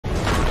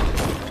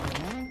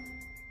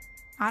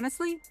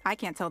Honestly, I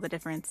can't tell the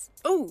difference.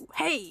 Ooh,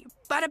 hey,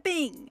 bada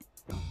bing!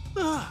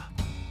 Huh?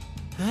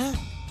 Huh?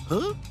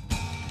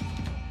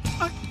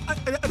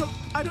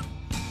 I don't...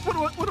 What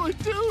do I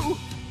do?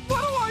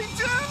 What do I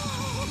do?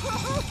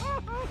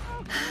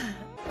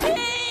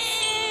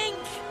 Pink!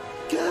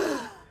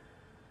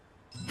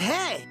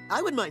 Hey,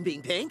 I wouldn't mind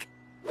being pink.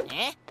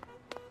 Eh?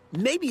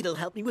 Maybe it'll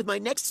help me with my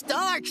next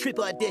Star Trip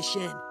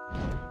audition.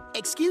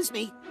 Excuse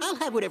me, I'll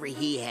have whatever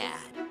he had.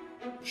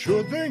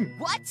 Sure thing.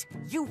 What?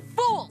 You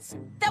fools!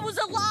 That was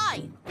a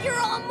lie! You're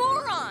all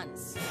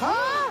morons!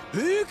 Huh?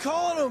 Who you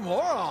calling a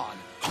moron?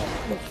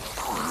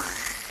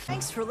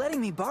 Thanks for letting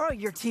me borrow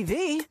your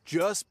TV.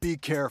 Just be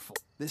careful.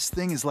 This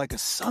thing is like a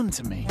son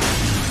to me.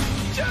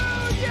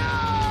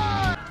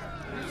 Junior!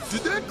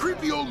 Did that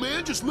creepy old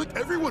man just lick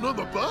everyone on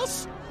the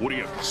bus? What do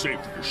you have to say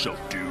for yourself,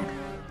 dude?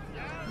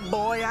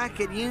 Boy, I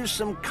could use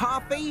some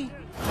coffee.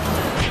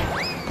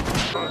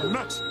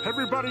 Nuts!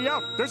 Everybody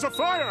out! There's a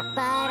fire!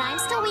 But I'm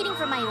still waiting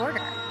for my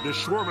order. This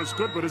shawarma's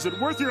good, but is it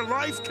worth your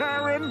life,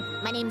 Karen?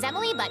 My name's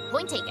Emily, but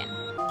point taken.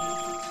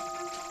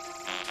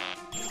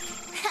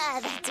 Ha,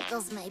 that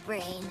tickles my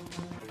brain.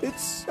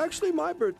 It's actually my birthday.